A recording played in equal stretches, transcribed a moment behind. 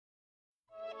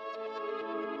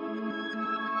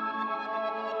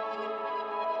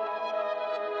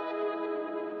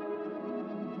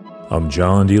I'm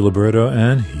John DiLiberto,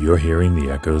 and you're hearing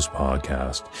the Echoes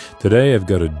podcast. Today I've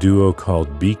got a duo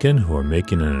called Beacon who are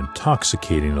making an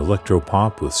intoxicating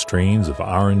electropop with strains of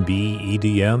R&B,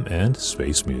 EDM, and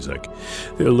space music.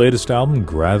 Their latest album,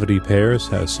 Gravity Pairs,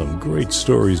 has some great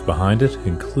stories behind it,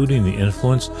 including the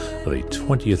influence of a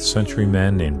 20th century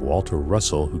man named Walter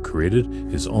Russell who created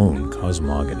his own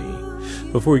Cosmogony.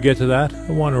 Before we get to that,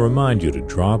 I want to remind you to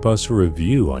drop us a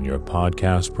review on your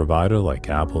podcast provider like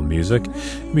Apple Music.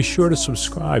 And be sure to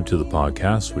subscribe to the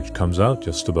podcast, which comes out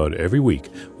just about every week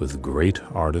with great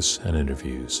artists and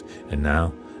interviews. And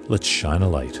now, let's shine a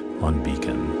light on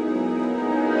Beacon.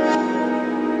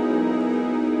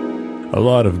 A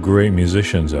lot of great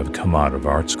musicians have come out of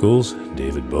art schools.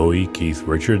 David Bowie, Keith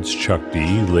Richards, Chuck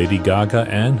D, Lady Gaga,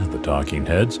 and the Talking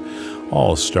Heads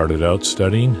all started out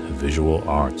studying visual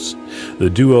arts. The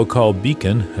duo called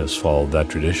Beacon has followed that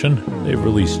tradition. They've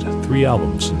released 3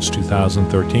 albums since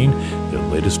 2013. Their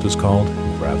latest is called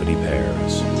Gravity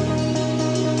Pairs.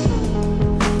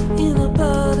 In a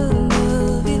bottle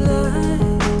of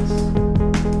lights,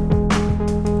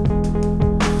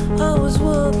 I was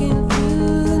walking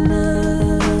through the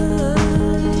night.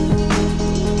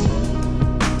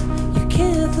 You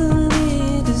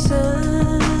carefully designed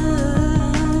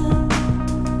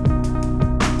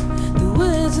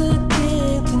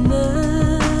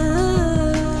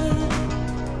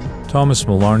Thomas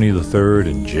Mullarney III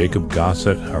and Jacob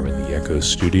Gossett are in the Echo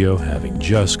studio, having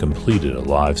just completed a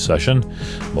live session.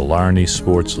 Mullarney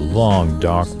sports long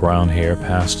dark brown hair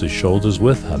past his shoulders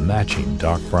with a matching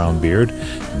dark brown beard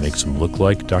that makes him look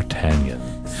like D'Artagnan.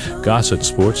 Gossett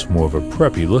sports more of a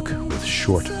preppy look with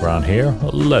short brown hair, a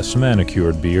less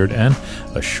manicured beard, and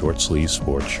a short-sleeved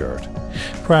sports shirt.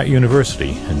 Pratt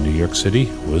University in New York City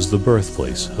was the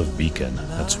birthplace of Beacon.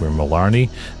 That's where Mullarney,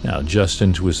 now just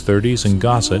into his 30s, and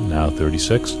Gossett, now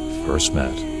 36, first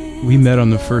met. We met on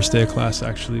the first day of class,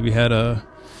 actually. We had a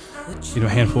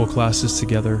handful of classes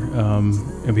together,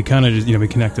 and we kind of just, we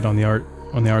connected on the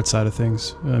art side of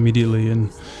things immediately,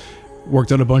 and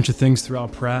worked on a bunch of things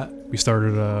throughout Pratt. We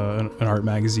started an art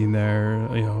magazine there,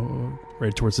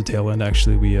 right towards the tail end.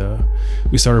 Actually, we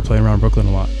started playing around Brooklyn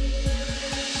a lot.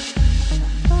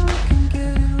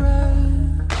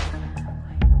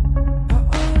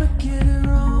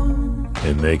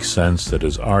 It makes sense that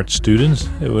as art students,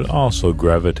 they would also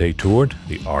gravitate toward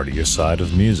the artier side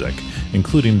of music,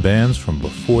 including bands from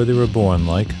before they were born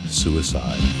like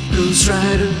Suicide. Ghost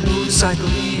Rider, motorcycle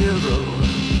hero.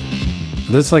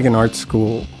 That's like an art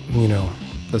school,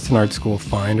 that's an art school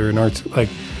find, or an art,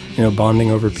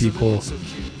 bonding over people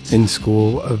in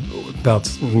school about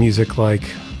music like,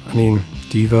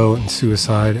 Devo and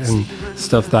Suicide and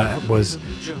stuff that was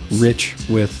rich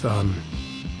with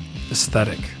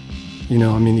aesthetic.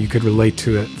 You could relate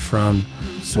to it from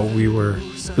what we were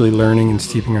really learning and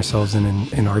steeping ourselves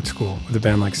in art school with a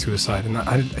band like Suicide. And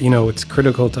it's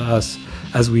critical to us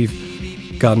as we've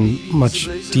gotten much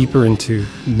deeper into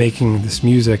making this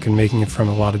music and making it from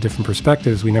a lot of different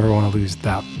perspectives. We never want to lose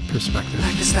that perspective.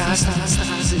 Like the stars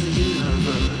in the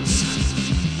universe.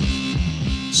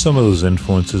 Some of those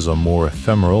influences are more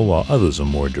ephemeral, while others are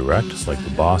more direct, like the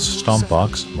Boss Stomp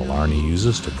Box Mullarney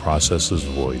uses to process his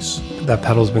voice. That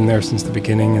pedal's been there since the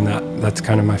beginning, and that's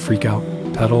kind of my freak out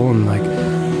pedal, and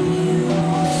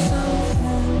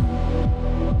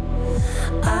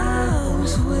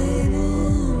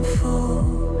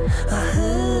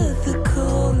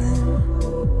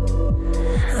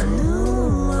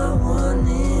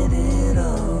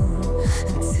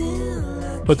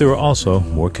But there are also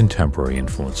more contemporary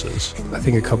influences. I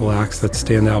think a couple acts that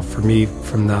stand out for me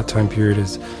from that time period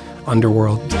is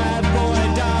Underworld.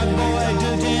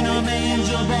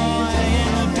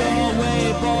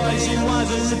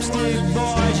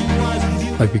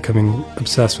 Like becoming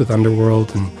obsessed with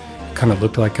Underworld, and kind of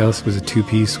looked like us, was a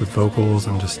 2-piece with vocals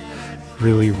and just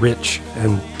really rich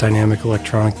and dynamic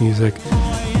electronic music.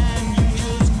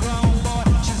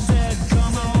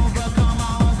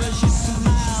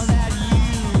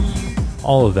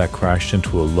 All of that crashed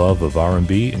into a love of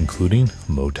R&B, including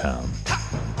Motown.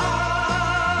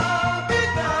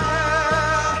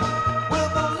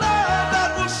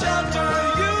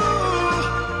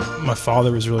 My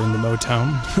father was really into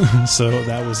Motown, so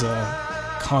that was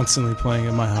constantly playing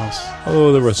in my house.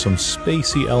 Although there were some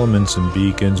spacey elements in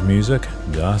Beacon's music,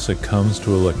 Gossett comes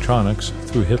to electronics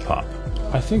through hip-hop.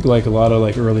 I think like a lot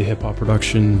of early hip-hop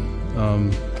production,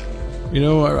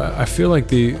 I feel like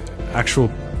the actual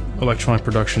electronic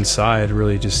production side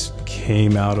really just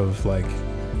came out of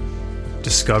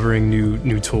discovering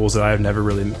new tools that I have never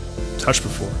really touched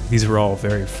before. These were all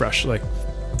very fresh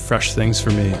things for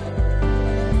me.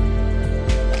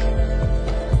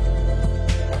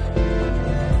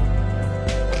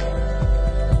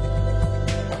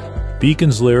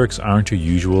 Beacon's lyrics aren't your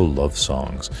usual love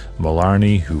songs.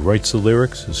 Malarney, who writes the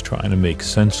lyrics, is trying to make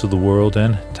sense of the world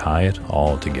and tie it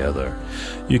all together.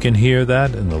 You can hear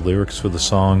that in the lyrics for the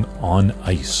song On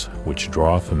Ice, which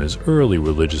draw from his early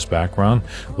religious background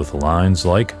with lines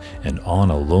like, "And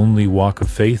on a lonely walk of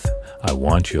faith, I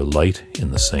want your light in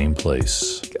the same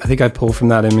place." I think I pull from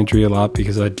that imagery a lot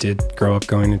because I did grow up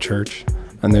going to church,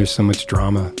 and there's so much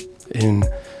drama in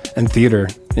theater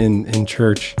in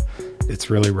church. It's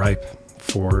really ripe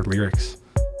for lyrics.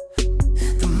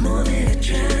 The money I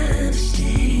try to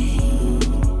steal,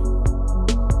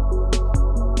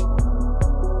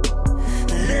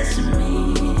 less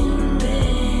remains.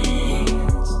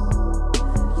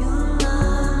 Your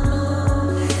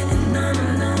love, and on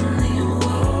a lonely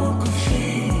walk of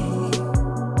faith,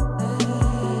 I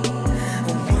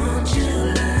want your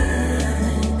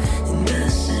light in the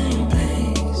same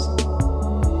place.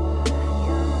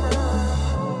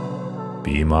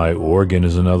 Be My Organ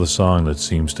is another song that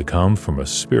seems to come from a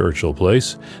spiritual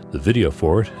place. The video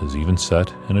for it is even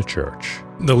set in a church.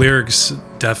 The lyrics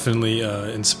definitely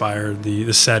inspired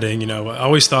the setting. You know, I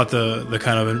always thought the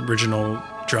kind of original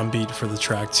drum beat for the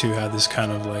track too had this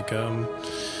kind of like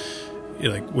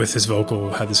with his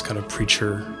vocal had this kind of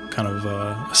preacher kind of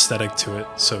aesthetic to it.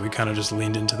 So we kind of just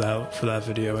leaned into that for that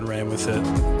video and ran with it.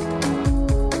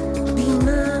 Be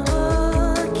my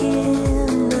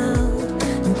organ now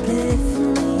and play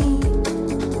for me.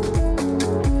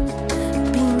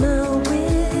 Be my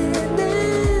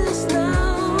witness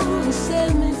now and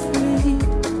set me free.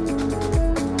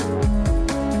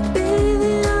 Be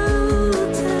the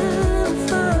altar,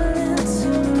 falling to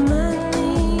my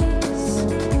knees.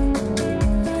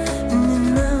 And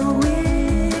in my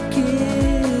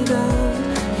wicked hour,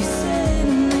 you say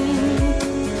to me,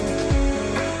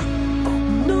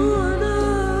 no one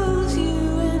owes you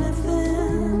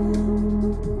anything.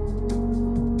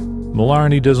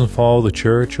 Malarney doesn't follow the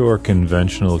church or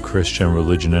conventional Christian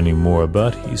religion anymore,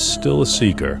 but he's still a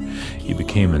seeker. He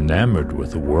became enamored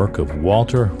with the work of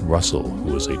Walter Russell,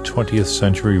 who was a 20th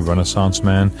century Renaissance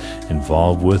man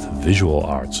involved with visual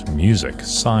arts, music,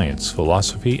 science,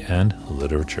 philosophy, and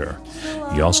literature.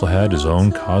 He also had his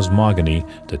own cosmogony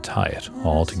to tie it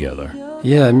all together.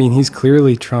 Yeah, I mean, he's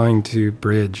clearly trying to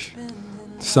bridge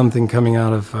something coming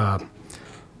out of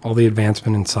all the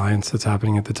advancement in science that's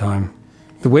happening at the time.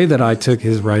 The way that I took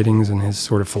his writings and his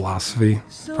sort of philosophy,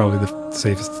 probably the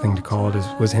safest thing to call it,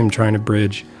 was him trying to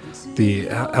bridge the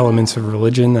elements of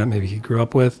religion that maybe he grew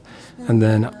up with, and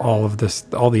then all the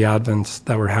advents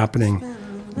that were happening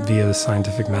via the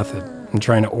scientific method, and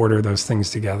trying to order those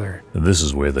things together. And this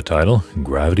is where the title,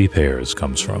 Gravity Pairs,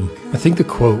 comes from. I think the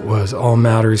quote was, "All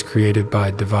matter is created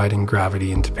by dividing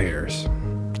gravity into pairs."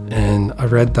 And I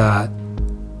read that,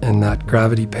 and that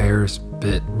gravity pairs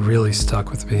bit really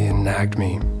stuck with me and nagged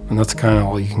me. And that's kind of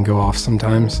all you can go off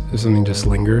sometimes, if something just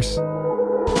lingers. And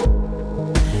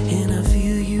I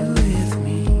feel you with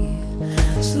me,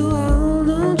 so I hold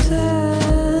on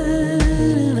tight.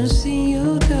 And I see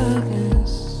your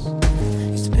darkness,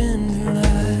 it's been the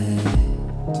light.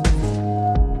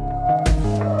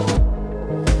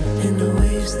 And the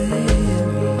waves they hit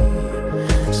me,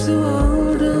 so I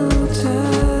hold on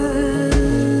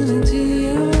tight into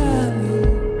your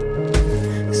island.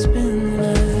 It's been the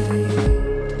night,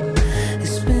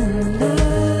 it's been the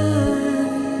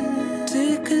night.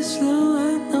 Take it slow,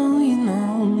 I know you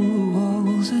know the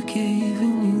walls are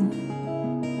caving in.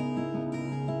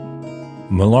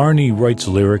 Malarney writes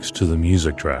lyrics to the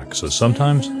music track, so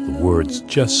sometimes the words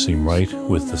just seem right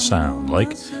with the sound,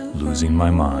 like Losing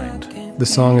My Mind. The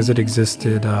song as it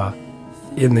existed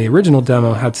in the original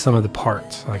demo had some of the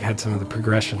parts, like had some of the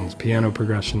progressions, piano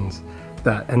progressions,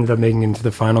 that ended up making it into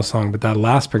the final song. But that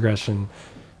last progression,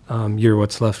 "You're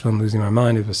What's Left When Losing My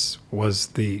Mind," it was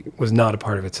not a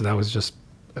part of it. So that was just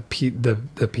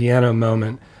the piano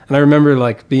moment. And I remember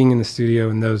like being in the studio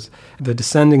and the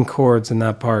descending chords in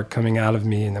that part coming out of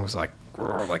me, and it was like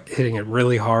hitting it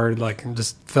really hard, like, and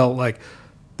just felt like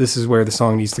this is where the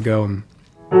song needs to go. And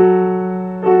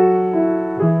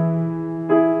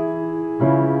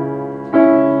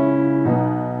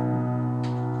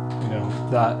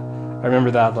that I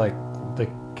remember that, like, the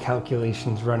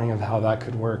calculations running of how that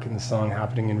could work in the song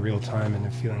happening in real time,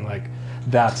 and feeling like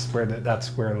that's where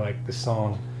like the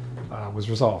song was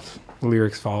resolved. The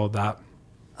lyrics followed that.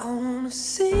 I wanna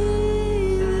see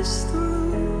this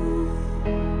through.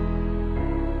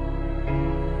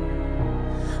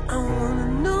 I wanna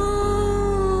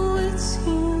know it's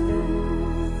you.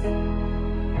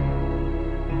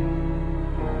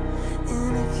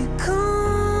 And if you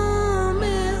call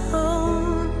me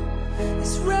home,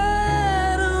 it's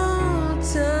right on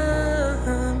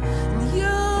time. And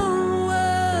you're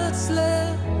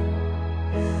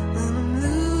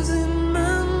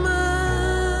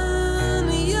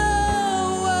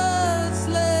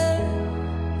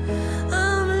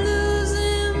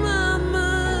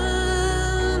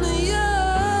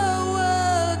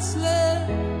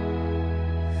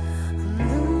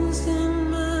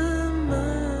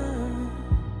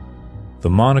The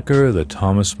moniker that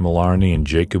Thomas Mallarney and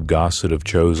Jacob Gossett have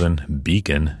chosen,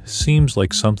 Beacon, seems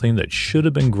like something that should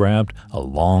have been grabbed a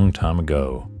long time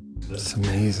ago. It's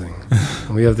amazing.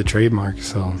 We have the trademark,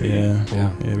 so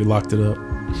Yeah, we locked it up.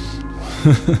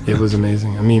 it was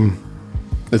amazing. I mean,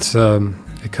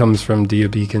 it comes from Dia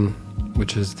Beacon,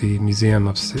 which is the museum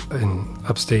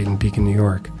upstate in Beacon, New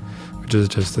York, which is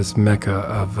just this mecca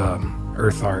of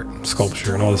earth art,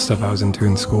 sculpture, and all the stuff I was into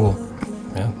in school.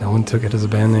 Yeah, no one took it as a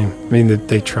band name. I mean,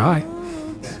 they try.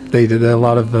 They did a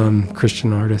lot of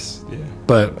Christian artists,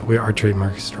 but our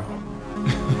trademark is strong.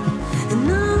 And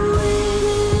I'm waiting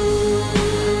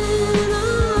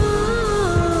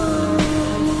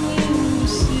on you,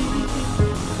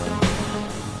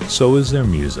 see. So is their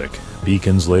music.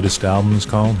 Beacon's latest album is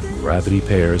called Gravity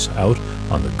Pairs, out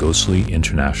on the Ghostly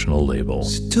International label.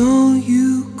 Don't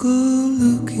you go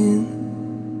looking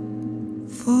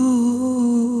for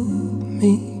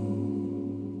me.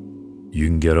 You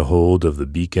can get a hold of the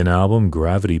Beacon album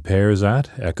Gravity Pairs at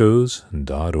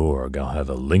echoes.org. I'll have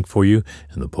a link for you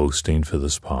in the posting for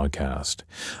this podcast.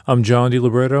 I'm John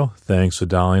DiLibretto. Thanks for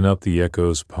dialing up the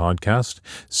Echoes podcast.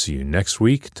 See you next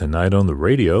week, tonight on the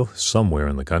radio, somewhere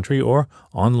in the country, or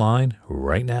online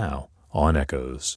right now on Echoes.